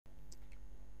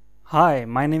Hi,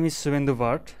 my name is Suvendu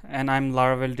Bhatt and I'm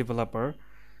Laravel developer.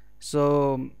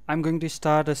 So I'm going to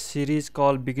start a series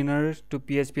called Beginner to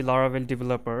PHP Laravel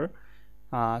Developer.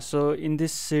 So in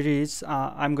this series,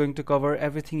 I'm going to cover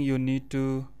everything you need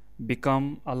to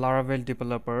become a Laravel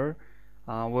developer.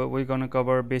 We're going to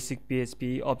cover basic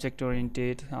PHP,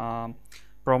 object-oriented,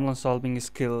 problem-solving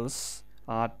skills,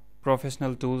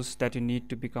 professional tools that you need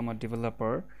to become a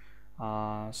developer.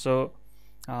 So.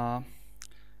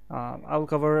 I will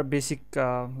cover basic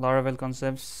Laravel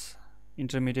concepts,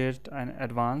 intermediate and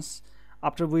advanced.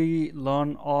 After we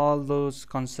learn all these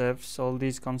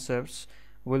concepts,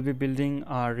 we'll be building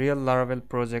real Laravel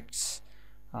projects.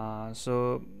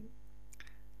 So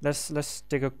let's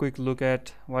take a quick look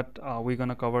at what we're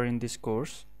gonna cover in this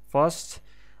course. First,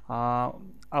 I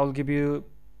will give you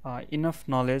just enough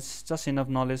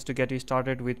knowledge to get you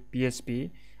started with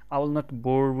PHP. I will not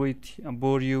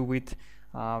bore you with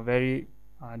very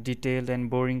detailed and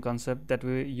boring concept that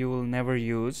you will never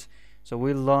use. So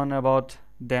we'll learn about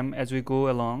them as we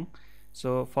go along.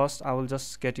 So first I will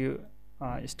just get you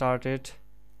started.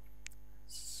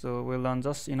 So we'll learn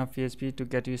just enough PHP to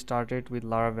get you started with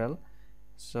Laravel.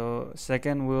 So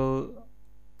second we'll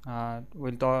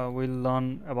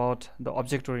learn about the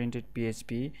object oriented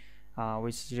PHP,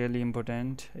 which is really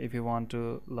important if you want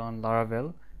to learn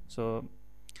Laravel. So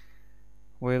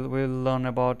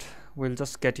we'll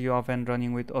just get you off and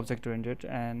running with object oriented,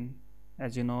 and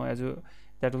as you know,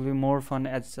 that will be more fun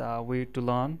as we to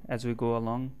learn as we go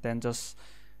along than just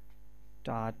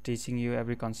teaching you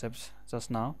every concept just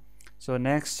now. So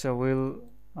next we'll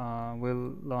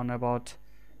learn about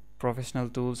professional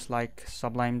tools like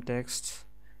Sublime Text,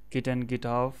 Git and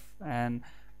GitHub, and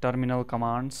terminal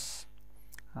commands.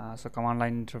 So command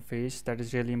line interface, that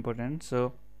is really important.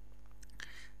 So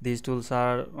these tools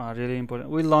are really important.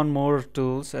 We'll learn more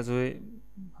tools as we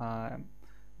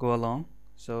go along.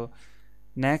 So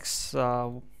next,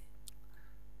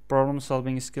 problem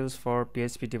solving skills for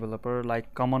PHP developer,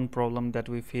 like common problem that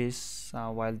we face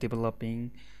while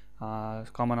developing,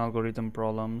 common algorithm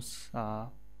problems,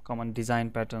 common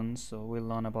design patterns. So we'll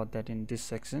learn about that in this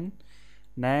section.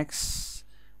 Next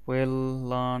we'll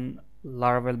learn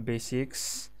Laravel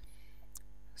basics.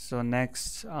 So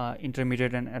next,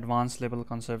 intermediate and advanced level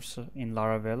concepts in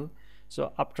Laravel.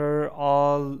 So after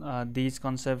all these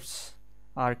concepts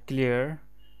are clear,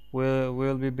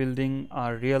 we'll be building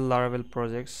real Laravel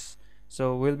projects.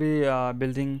 So we'll be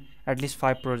building at least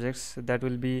 5 projects that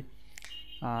will be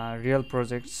real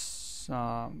projects.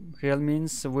 Real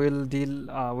means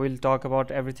we'll talk about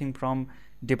everything from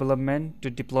development to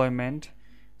deployment.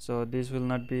 So this will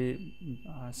not be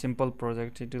a simple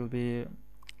project, it will be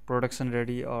production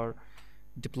ready or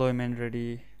deployment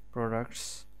ready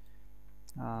products.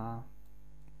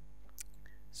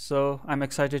 So I'm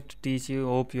excited to teach you,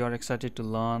 hope you are excited to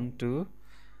learn too.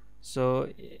 So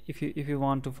if you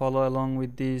want to follow along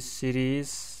with this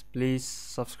series, please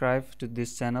subscribe to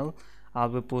this channel. I'll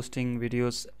be posting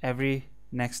videos every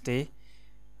next day.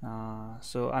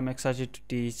 So I'm excited to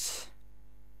teach.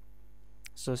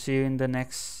 So see you in the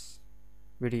next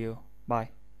video.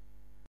 Bye.